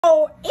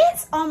So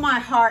it's on my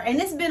heart,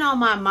 and it's been on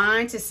my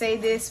mind to say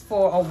this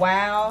for a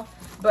while,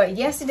 but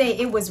yesterday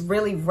it was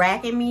really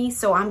racking me,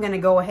 so I'm going to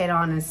go ahead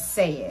on and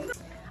say it.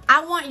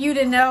 I want you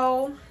to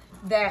know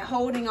that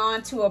holding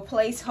on to a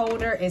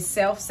placeholder is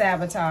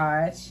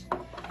self-sabotage.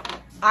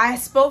 I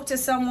spoke to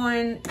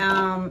someone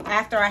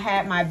after I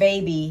had my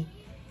baby,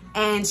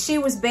 and she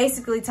was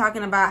basically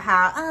talking about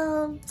how,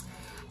 oh,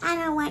 I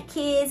don't want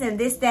kids and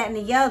this, that, and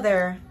the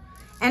other.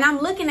 And I'm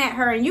looking at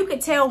her, and you could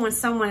tell when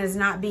someone is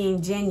not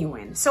being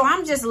genuine. So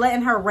I'm just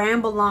letting her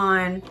ramble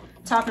on,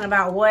 talking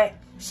about what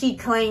she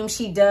claims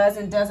she does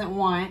and doesn't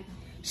want.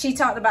 She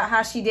talked about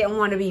how she didn't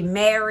want to be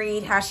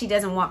married, how she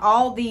doesn't want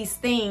all these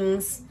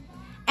things.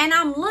 And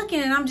I'm looking,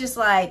 and I'm just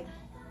like,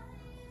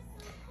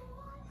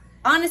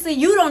 honestly,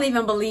 you don't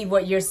even believe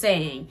what you're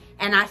saying.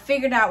 And I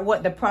figured out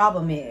what the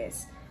problem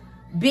is.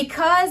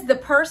 Because the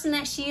person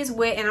that she is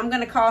with, and I'm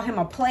going to call him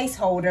a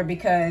placeholder,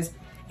 because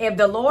if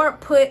the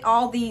Lord put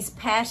all these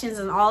passions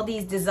and all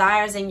these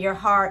desires in your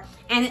heart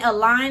and it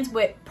aligns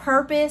with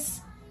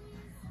purpose,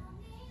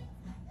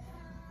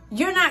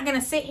 you're not going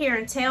to sit here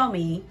and tell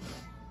me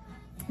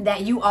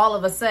that you all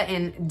of a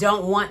sudden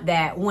don't want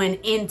that when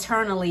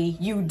internally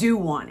you do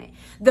want it.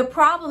 The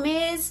problem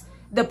is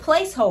the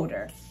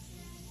placeholder.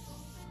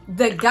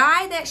 The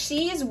guy that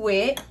she is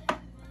with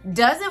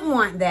doesn't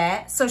want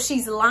that, so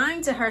she's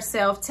lying to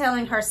herself,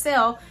 telling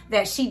herself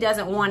that she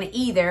doesn't want it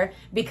either,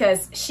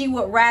 because she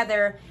would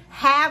rather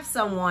have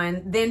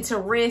someone than to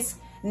risk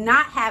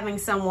not having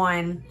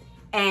someone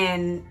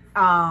and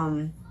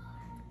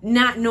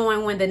not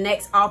knowing when the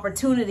next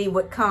opportunity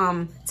would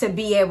come to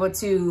be able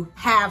to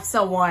have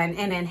someone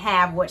and then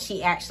have what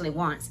she actually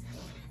wants.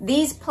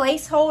 These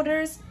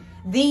placeholders,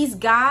 these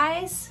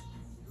guys,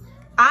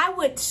 I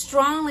would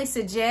strongly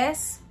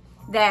suggest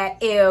that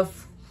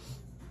if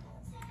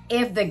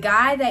the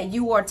guy that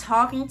you are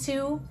talking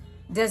to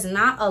does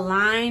not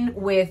align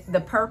with the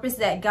purpose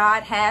that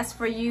God has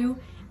for you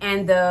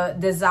and the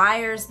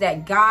desires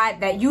that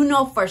God, that you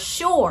know for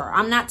sure,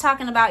 I'm not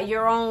talking about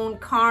your own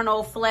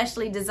carnal,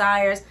 fleshly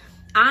desires.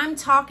 I'm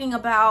talking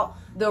about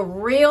the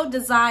real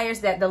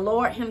desires that the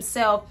Lord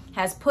himself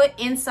has put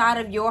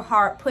inside of your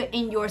heart, put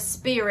in your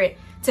spirit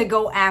to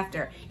go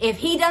after. If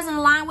he doesn't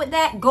align with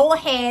that, go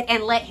ahead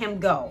and let him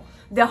go.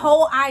 The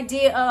whole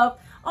idea of,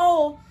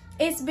 oh,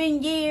 it's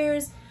been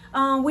years,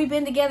 we've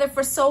been together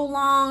for so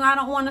long, I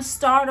don't want to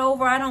start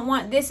over, I don't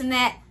want this and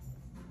that.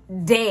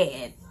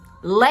 Dead.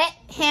 Let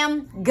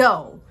him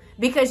go,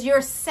 because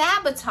you're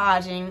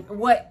sabotaging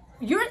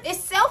it's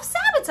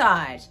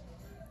self-sabotage.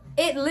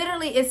 It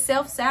literally is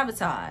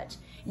self-sabotage.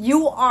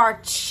 You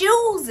are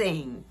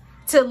choosing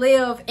to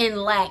live in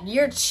lack.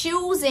 You're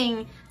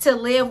choosing to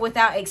live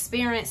without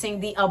experiencing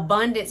the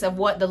abundance of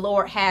what the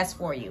Lord has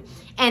for you.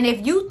 And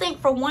if you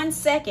think for 1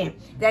 second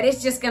that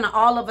it's just going to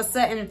all of a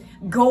sudden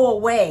go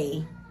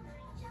away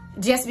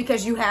just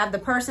because you have the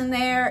person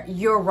there,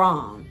 you're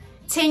wrong.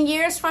 10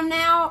 years from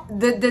now,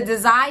 the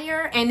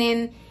desire, and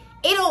then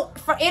it'll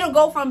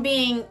go from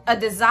being a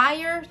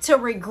desire to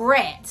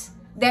regret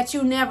that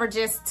you never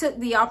just took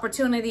the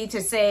opportunity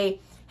to say,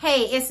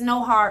 hey, it's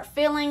no hard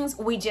feelings,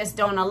 we just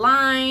don't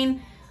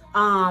align.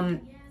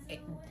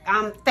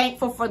 I'm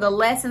thankful for the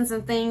lessons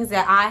and things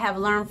that I have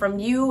learned from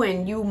you,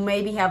 and you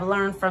maybe have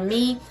learned from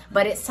me,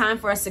 but it's time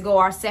for us to go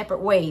our separate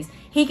ways.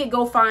 He could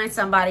go find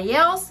somebody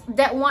else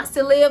that wants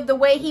to live the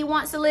way he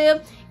wants to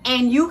live,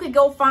 and you could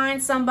go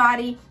find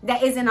somebody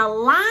that is in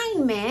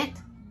alignment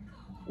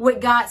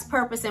with God's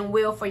purpose and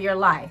will for your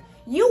life.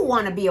 You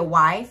want to be a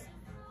wife?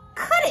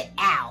 Cut it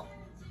out.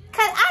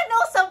 Because I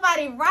know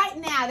somebody right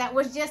now that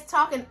was just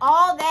talking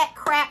all that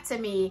crap to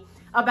me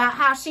about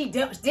how she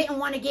didn't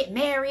want to get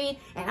married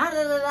and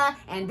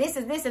and this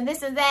is this and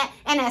this and that.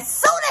 And as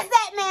soon as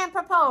that man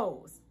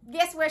proposed,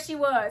 guess where she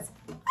was?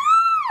 Ah,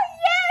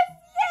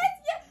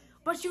 yes.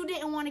 But you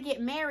didn't want to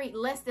get married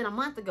less than a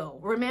month ago,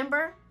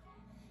 remember?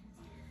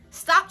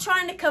 Stop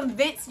trying to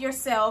convince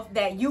yourself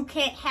that you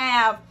can't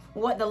have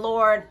what the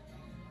Lord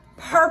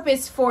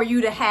purposed for you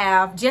to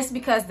have just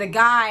because the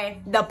guy,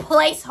 the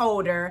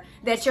placeholder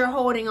that you're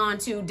holding on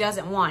to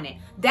doesn't want it.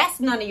 That's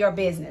none of your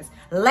business.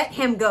 Let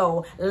him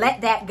go.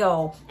 Let that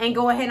go. And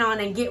go ahead on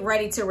and get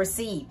ready to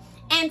receive.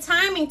 And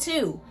timing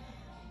too.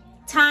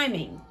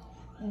 Timing.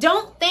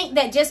 Don't think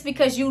that just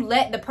because you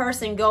let the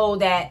person go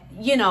that,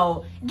 you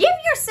know, give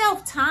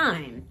yourself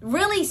time.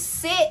 Really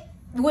sit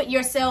with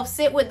yourself,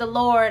 sit with the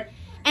Lord,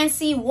 and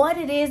see what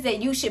it is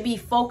that you should be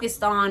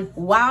focused on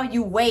while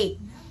you wait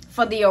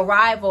for the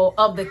arrival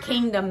of the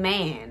kingdom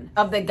man,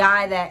 of the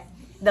guy that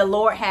the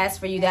Lord has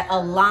for you that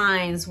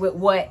aligns with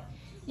what,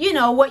 you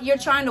know, what you're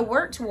trying to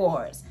work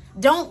towards.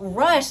 Don't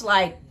rush.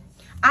 Like,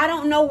 I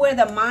don't know where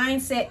the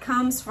mindset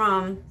comes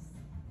from.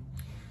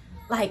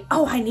 Like,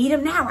 oh, I need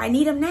him now. I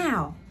need him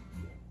now.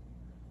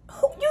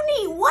 You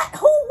need what?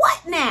 Who,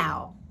 what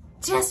now?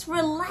 Just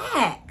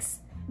relax.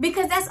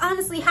 Because that's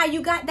honestly how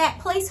you got that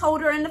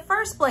placeholder in the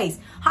first place.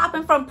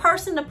 Hopping from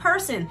person to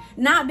person,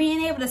 not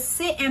being able to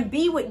sit and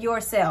be with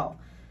yourself.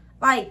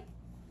 Like,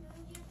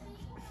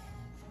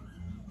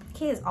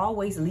 kids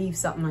always leave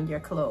something on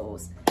your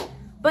clothes.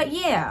 But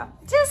yeah,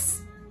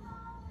 just,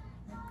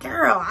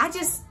 girl, I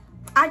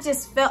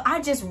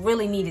just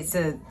really needed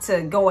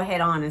to go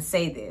ahead on and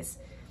say this.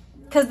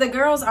 Because the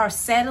girls are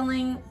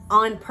settling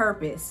on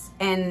purpose,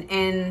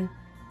 and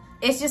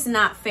it's just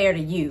not fair to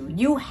you.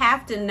 You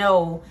have to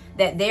know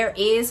that there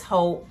is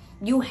hope.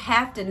 You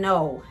have to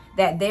know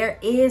that there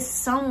is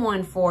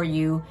someone for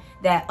you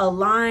that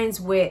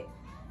aligns with,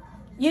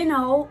 you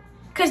know,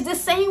 because the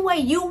same way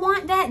you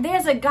want that,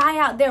 there's a guy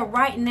out there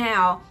right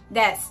now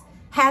that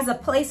has a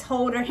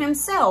placeholder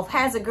himself,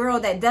 has a girl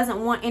that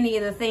doesn't want any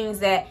of the things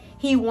that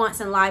he wants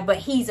in life, but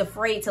he's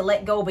afraid to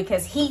let go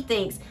because he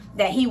thinks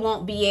that he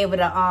won't be able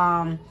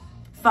to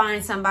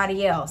find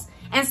somebody else.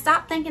 And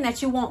stop thinking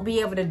that you won't be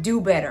able to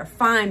do better,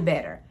 find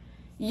better.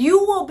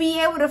 You will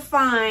be able to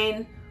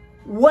find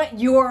what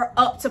you're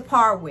up to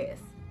par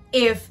with.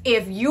 If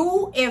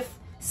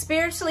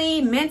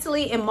spiritually,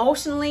 mentally,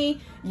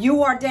 emotionally,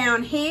 you are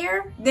down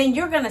here, then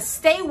you're going to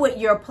stay with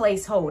your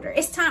placeholder.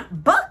 It's time,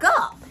 buck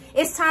up.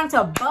 It's time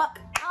to buck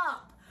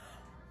up.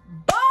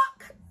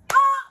 Buck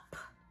up.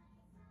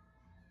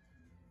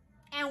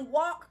 And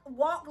walk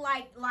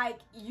like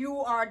you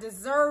are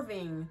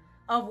deserving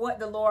of what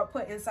the Lord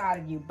put inside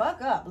of you.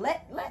 Buck up.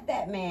 Let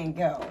that man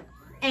go.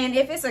 And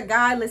if it's a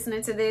guy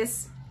listening to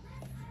this,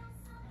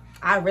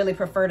 I really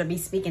prefer to be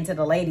speaking to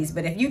the ladies,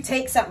 but if you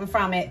take something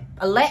from it,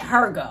 let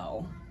her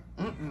go.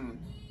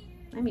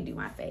 Let me do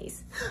my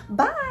face.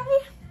 Bye.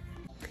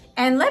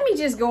 And let me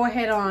just go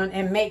ahead on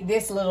and make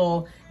this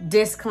little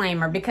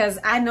disclaimer, because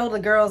I know the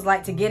girls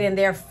like to get in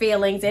their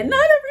feelings and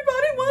not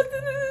everybody wants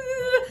to.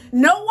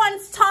 No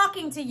one's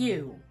talking to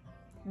you.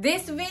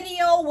 This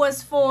video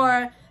was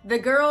for the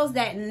girls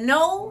that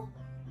know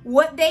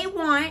what they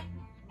want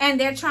and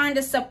they're trying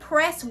to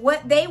suppress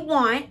what they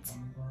want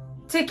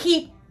to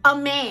keep a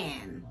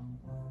man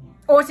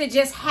or to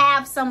just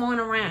have someone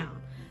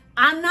around.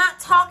 I'm not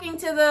talking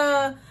to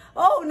the,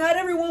 oh, not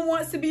everyone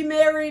wants to be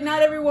married,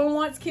 not everyone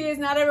wants kids,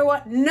 not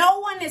everyone. No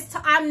one is,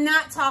 I'm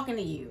not talking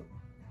to you.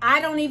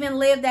 I don't even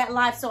live that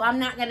life, so I'm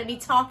not going to be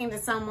talking to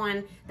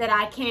someone that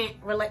I can't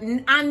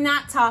relate. I'm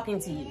not talking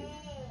to you.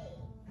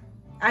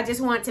 I just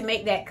want to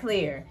make that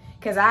clear,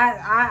 because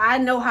I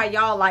know how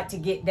y'all like to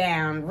get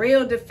down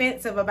real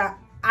defensive about.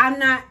 I'm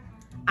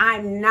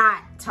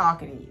not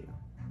talking to you.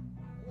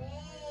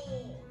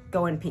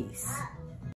 Go in peace.